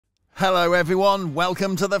Hello everyone,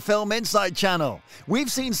 welcome to the Film Insight channel.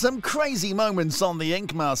 We've seen some crazy moments on the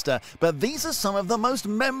Ink Master, but these are some of the most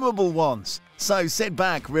memorable ones. So sit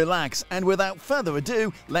back, relax, and without further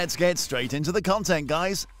ado, let's get straight into the content,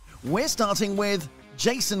 guys. We're starting with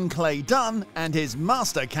Jason Clay Dunn and his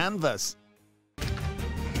master canvas.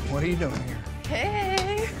 What are you doing here?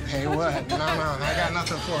 Hey. Hey, what? No, I got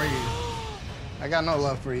nothing for you. I got no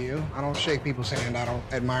love for you. I don't shake people's hand. I don't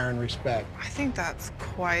admire and respect. I think that's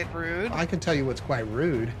quite rude. I can tell you what's quite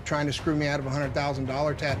rude. Trying to screw me out of a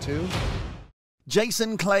 $100,000 tattoo.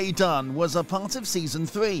 Jason Clay Dunn was a part of Season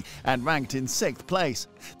 3 and ranked in 6th place.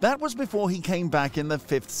 That was before he came back in the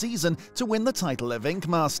 5th season to win the title of Ink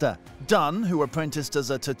Master. Dunn, who apprenticed as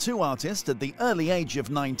a tattoo artist at the early age of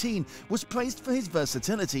 19, was praised for his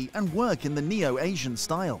versatility and work in the Neo-Asian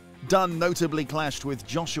style. Dunn notably clashed with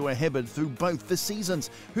Joshua Hibbard through both the seasons,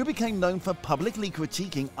 who became known for publicly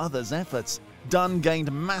critiquing others' efforts. Dunn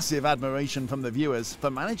gained massive admiration from the viewers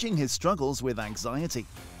for managing his struggles with anxiety.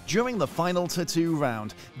 During the final tattoo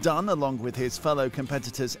round, Dunn, along with his fellow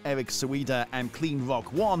competitors Eric Suida and Clean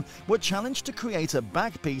Rock 1, were challenged to create a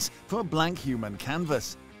back piece for a blank human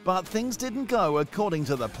canvas. But things didn't go according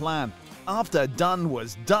to the plan. After Dunn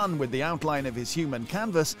was done with the outline of his human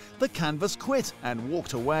canvas, the canvas quit and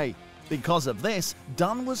walked away. Because of this,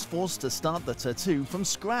 Dunn was forced to start the tattoo from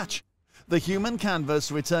scratch. The human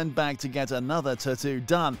canvas returned back to get another tattoo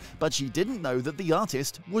done, but she didn't know that the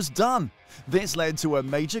artist was done. This led to a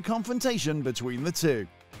major confrontation between the two.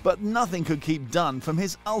 But nothing could keep Dunn from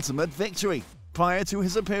his ultimate victory. Prior to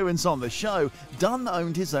his appearance on the show, Dunn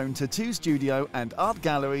owned his own tattoo studio and art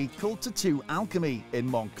gallery called Tattoo Alchemy in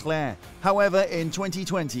Montclair. However, in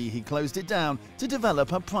 2020, he closed it down to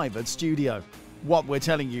develop a private studio. What we're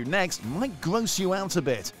telling you next might gross you out a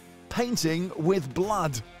bit. Painting with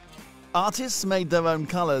blood. Artists made their own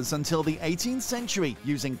colors until the 18th century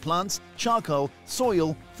using plants, charcoal,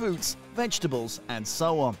 soil, fruits, vegetables, and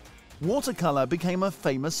so on. Watercolor became a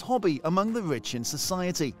famous hobby among the rich in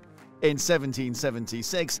society. In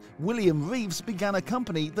 1776, William Reeves began a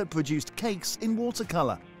company that produced cakes in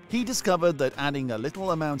watercolor. He discovered that adding a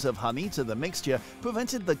little amount of honey to the mixture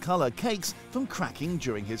prevented the color cakes from cracking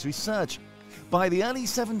during his research. By the early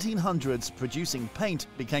 1700s, producing paint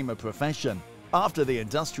became a profession. After the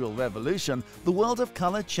Industrial Revolution, the world of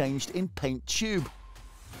color changed in paint tube.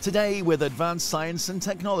 Today, with advanced science and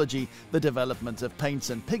technology, the development of paints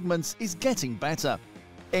and pigments is getting better.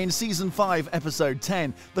 In Season 5, Episode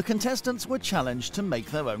 10, the contestants were challenged to make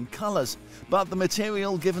their own colors, but the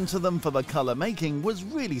material given to them for the color making was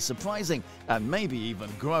really surprising and maybe even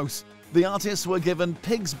gross. The artists were given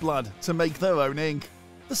pig's blood to make their own ink.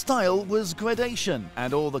 The style was gradation,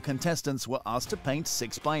 and all the contestants were asked to paint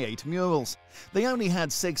 6x8 murals. They only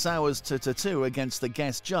had 6 hours to tattoo against the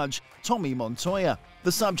guest judge, Tommy Montoya.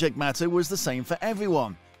 The subject matter was the same for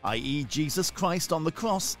everyone, i.e. Jesus Christ on the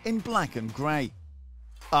cross in black and grey.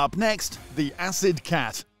 Up next, the Acid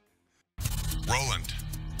Cat. Roland.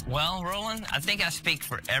 Well, Roland, I think I speak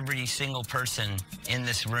for every single person in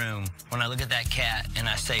this room when I look at that cat and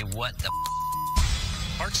I say, what the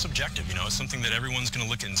Art's subjective, you know, it's something that everyone's going to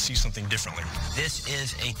look at and see something differently. This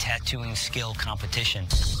is a tattooing skill competition.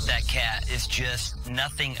 That cat is just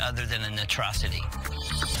nothing other than an atrocity.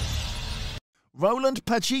 Roland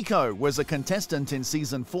Pacheco was a contestant in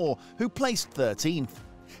Season 4 who placed 13th.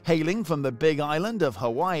 Hailing from the Big Island of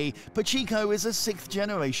Hawaii, Pacheco is a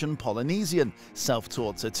 6th-generation Polynesian,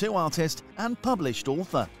 self-taught tattoo artist, and published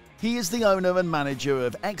author. He is the owner and manager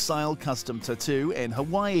of Exile Custom Tattoo in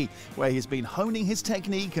Hawaii, where he's been honing his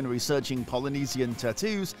technique and researching Polynesian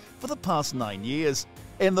tattoos for the past 9 years.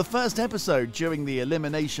 In the first episode, during the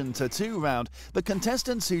Elimination Tattoo round, the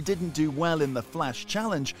contestants who didn't do well in the Flash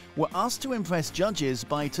Challenge were asked to impress judges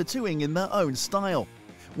by tattooing in their own style.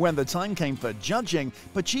 When the time came for judging,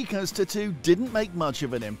 Pacheco's tattoo didn't make much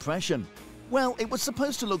of an impression. Well, it was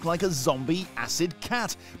supposed to look like a zombie acid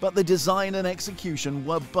cat, but the design and execution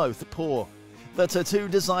were both poor. The tattoo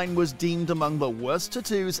design was deemed among the worst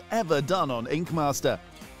tattoos ever done on Ink Master.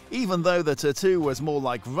 Even though the tattoo was more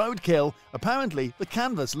like roadkill, apparently the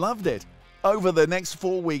canvas loved it. Over the next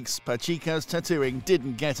 4 weeks, Pacheco's tattooing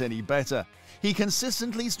didn't get any better. He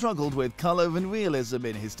consistently struggled with color and realism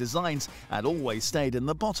in his designs and always stayed in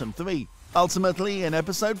the bottom 3. Ultimately, in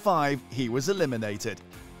Episode 5, he was eliminated.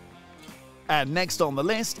 And next on the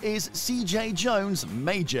list is Cee Jay Jones'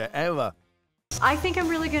 major error. I think I'm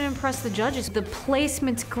really going to impress the judges. The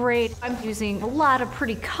placement's great. I'm using a lot of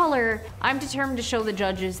pretty color. I'm determined to show the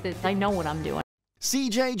judges that I know what I'm doing. Cee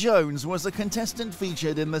Jay Jones was a contestant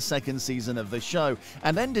featured in the 2nd season of the show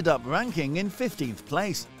and ended up ranking in 15th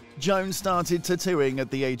place. Jones started tattooing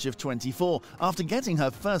at the age of 24 after getting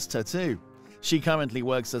her first tattoo. She currently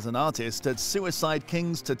works as an artist at Suicide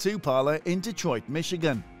King's Tattoo Parlor in Detroit,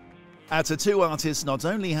 Michigan. A tattoo artist not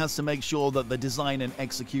only has to make sure that the design and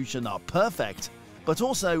execution are perfect, but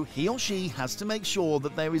also he or she has to make sure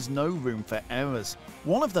that there is no room for errors.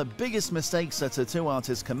 One of the biggest mistakes a tattoo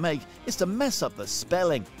artist can make is to mess up the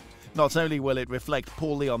spelling. Not only will it reflect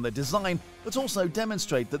poorly on the design, but also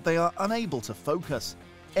demonstrate that they are unable to focus.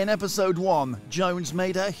 In episode 1, Jones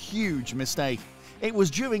made a huge mistake. It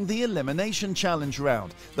was during the Elimination Challenge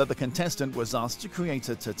round that the contestant was asked to create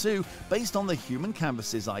a tattoo based on the human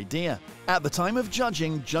canvas's idea. At the time of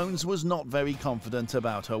judging, Jones was not very confident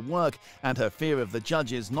about her work, and her fear of the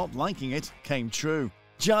judges not liking it came true.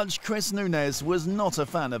 Judge Chris Nunez was not a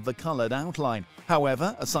fan of the colored outline.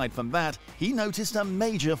 However, aside from that, he noticed a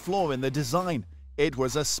major flaw in the design. It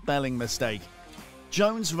was a spelling mistake.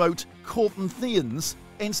 Jones wrote Corinthians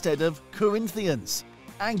instead of Corinthians.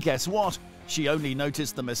 And guess what? She only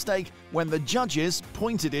noticed the mistake when the judges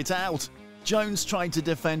pointed it out. Jones tried to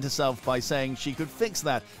defend herself by saying she could fix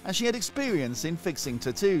that and she had experience in fixing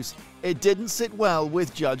tattoos. It didn't sit well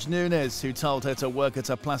with Judge Nunez, who told her to work at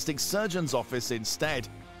a plastic surgeon's office instead.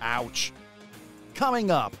 Ouch.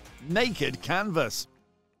 Coming up, naked canvas.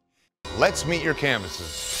 Let's meet your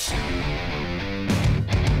canvases.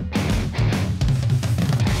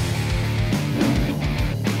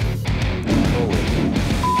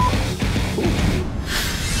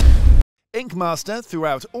 Ink Master,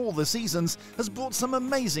 throughout all the seasons, has brought some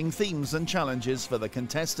amazing themes and challenges for the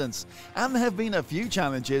contestants, and there have been a few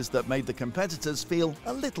challenges that made the competitors feel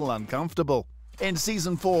a little uncomfortable. In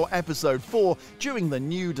Season 4, Episode 4, during the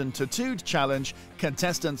Nude and Tattooed Challenge,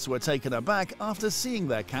 contestants were taken aback after seeing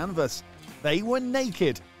their canvas. They were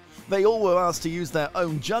naked. They all were asked to use their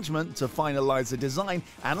own judgment to finalize the design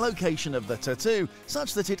and location of the tattoo,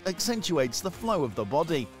 such that it accentuates the flow of the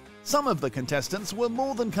body. Some of the contestants were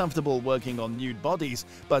more than comfortable working on nude bodies,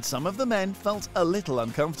 but some of the men felt a little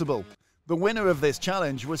uncomfortable. The winner of this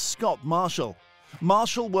challenge was Scott Marshall.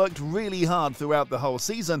 Marshall worked really hard throughout the whole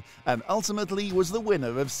season and ultimately was the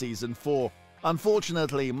winner of Season 4.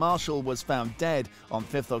 Unfortunately, Marshall was found dead on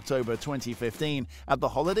 5th October 2015 at the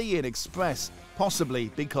Holiday Inn Express,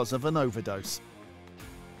 possibly because of an overdose.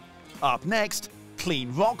 Up next,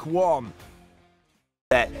 Clean Rock 1.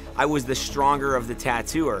 That I was the stronger of the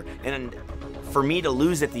tattooer, and for me to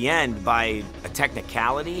lose at the end by a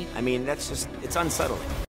technicality, I mean, that's just, it's unsettling.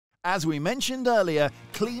 As we mentioned earlier,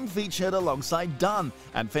 Clean featured alongside Dunn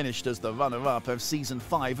and finished as the runner-up of Season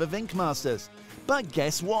 5 of Ink Masters. But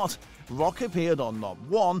guess what? Rock appeared on not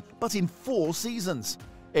 1, but in 4 seasons.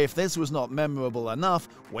 If this was not memorable enough,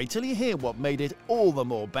 wait till you hear what made it all the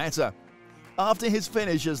more better. After his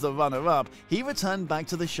finish as the runner-up, he returned back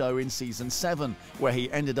to the show in Season 7, where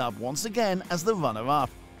he ended up once again as the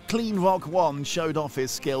runner-up. Clean Rock 1 showed off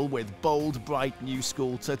his skill with bold, bright new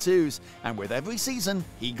school tattoos, and with every season,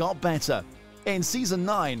 he got better. In Season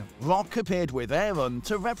 9, Rock appeared with Aaron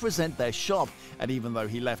to represent their shop, and even though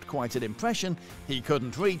he left quite an impression, he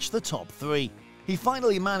couldn't reach the top 3. He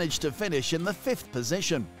finally managed to finish in the 5th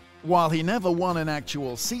position. While he never won an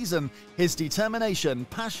actual season, his determination,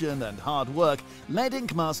 passion, and hard work led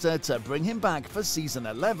Ink Master to bring him back for Season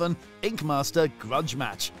 11, Ink Master Grudge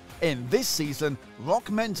Match. In this season, Rock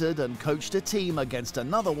mentored and coached a team against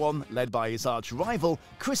another one led by his arch-rival,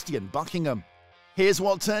 Christian Buckingham. Here's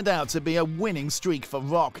what turned out to be a winning streak for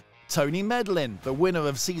Rock. Tony Medlin, the winner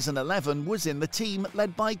of Season 11, was in the team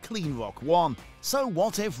led by Clean Rock 1. So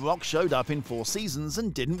what if Rock showed up in 4 seasons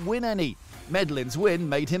and didn't win any? Medlin's win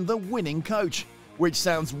made him the winning coach, which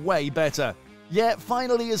sounds way better. Yet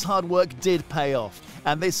finally his hard work did pay off,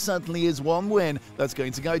 and this certainly is one win that's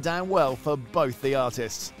going to go down well for both the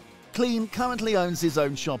artists. Clean currently owns his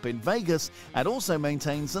own shop in Vegas and also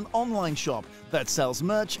maintains an online shop that sells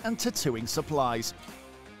merch and tattooing supplies.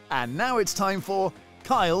 And now it's time for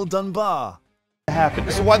Kyle Dunbar.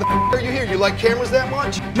 So why the f are you here? You like cameras that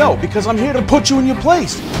much? No, because I'm here to put you in your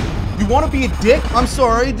place. You want to be a dick? I'm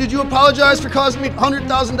sorry. Did you apologize for causing me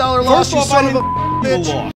 $100,000 loss, you son of a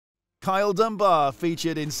bitch? Kyle Dunbar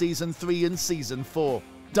featured in Season 3 and Season 4.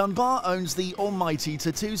 Dunbar owns the Almighty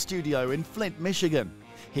Tattoo Studio in Flint, Michigan.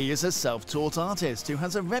 He is a self-taught artist who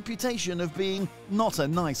has a reputation of being not a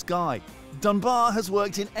nice guy. Dunbar has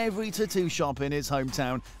worked in every tattoo shop in his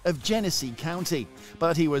hometown of Genesee County,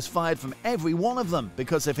 but he was fired from every one of them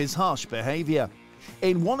because of his harsh behavior.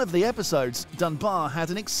 In one of the episodes, Dunbar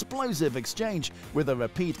had an explosive exchange with a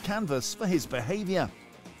repeat canvas for his behavior.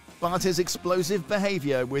 But his explosive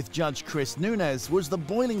behavior with Judge Chris Nunez was the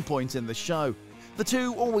boiling point in the show. The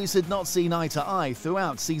two always had not seen eye to eye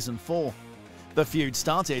throughout Season 4. The feud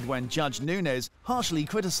started when Judge Nunes harshly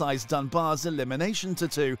criticized Dunbar's elimination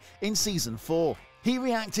tattoo in Season 4. He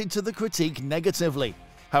reacted to the critique negatively.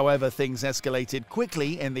 However, things escalated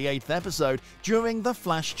quickly in the 8th episode during the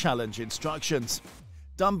Flash Challenge instructions.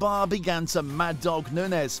 Dunbar began to mad dog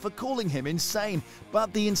Nunes for calling him insane,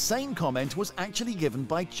 but the insane comment was actually given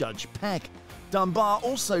by Judge Peck. Dunbar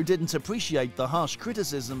also didn't appreciate the harsh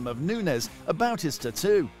criticism of Nunes about his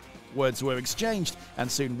tattoo. Words were exchanged, and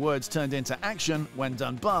soon words turned into action when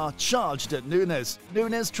Dunbar charged at Nunes.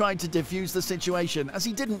 Nunes tried to defuse the situation as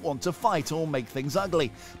he didn't want to fight or make things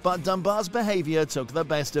ugly, but Dunbar's behavior took the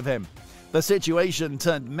best of him. The situation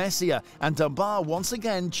turned messier, and Dunbar once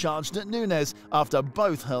again charged at Nunes after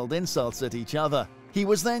both hurled insults at each other. He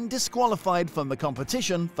was then disqualified from the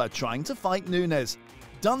competition for trying to fight Nunes.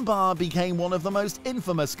 Dunbar became one of the most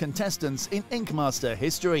infamous contestants in Ink Master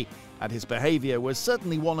history, and his behavior was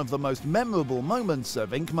certainly one of the most memorable moments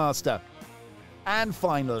of Ink Master. And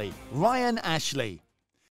finally, Ryan Ashley.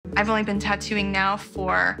 I've only been tattooing now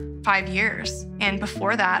for 5 years, and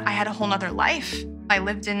before that, I had a whole nother life. I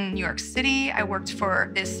lived in New York City, I worked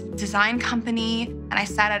for this design company, and I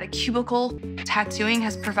sat at a cubicle. Tattooing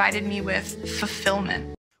has provided me with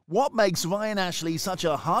fulfillment. What makes Ryan Ashley such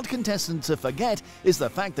a hard contestant to forget is the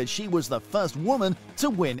fact that she was the first woman to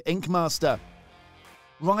win Ink Master.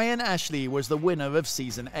 Ryan Ashley was the winner of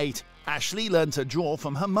Season 8. Ashley learned to draw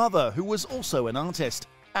from her mother, who was also an artist.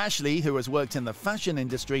 Ashley, who has worked in the fashion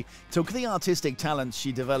industry, took the artistic talents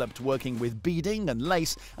she developed working with beading and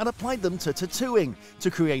lace and applied them to tattooing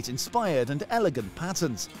to create inspired and elegant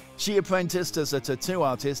patterns. She apprenticed as a tattoo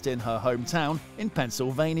artist in her hometown in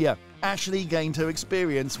Pennsylvania. Ashley gained her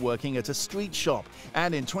experience working at a street shop,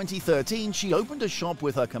 and in 2013 she opened a shop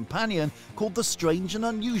with her companion called the Strange and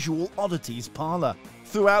Unusual Oddities Parlor.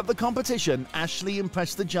 Throughout the competition, Ashley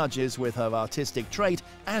impressed the judges with her artistic trait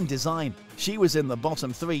and design. She was in the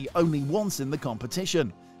bottom 3 only once in the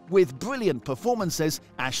competition. With brilliant performances,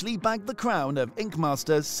 Ashley bagged the crown of Ink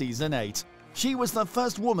Master Season 8. She was the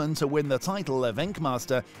first woman to win the title of Ink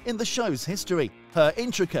Master in the show's history. Her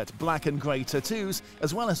intricate black and grey tattoos,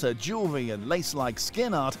 as well as her jewelry and lace-like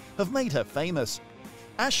skin art, have made her famous.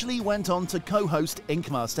 Ashley went on to co-host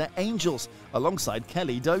Ink Master Angels alongside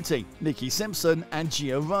Kelly Doty, Nikki Simpson and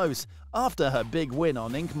Gia Rose after her big win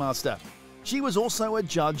on Ink Master. She was also a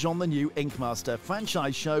judge on the new Ink Master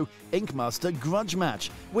franchise show Ink Master Grudge Match,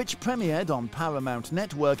 which premiered on Paramount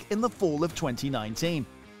Network in the fall of 2019.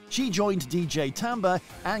 She joined DJ Tamba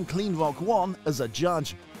and Clean Rock One as a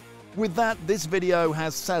judge. With that, this video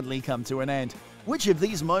has sadly come to an end. Which of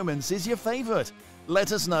these moments is your favorite?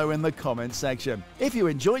 Let us know in the comments section. If you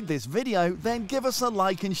enjoyed this video, then give us a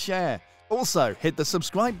like and share. Also, hit the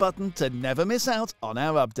subscribe button to never miss out on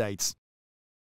our updates.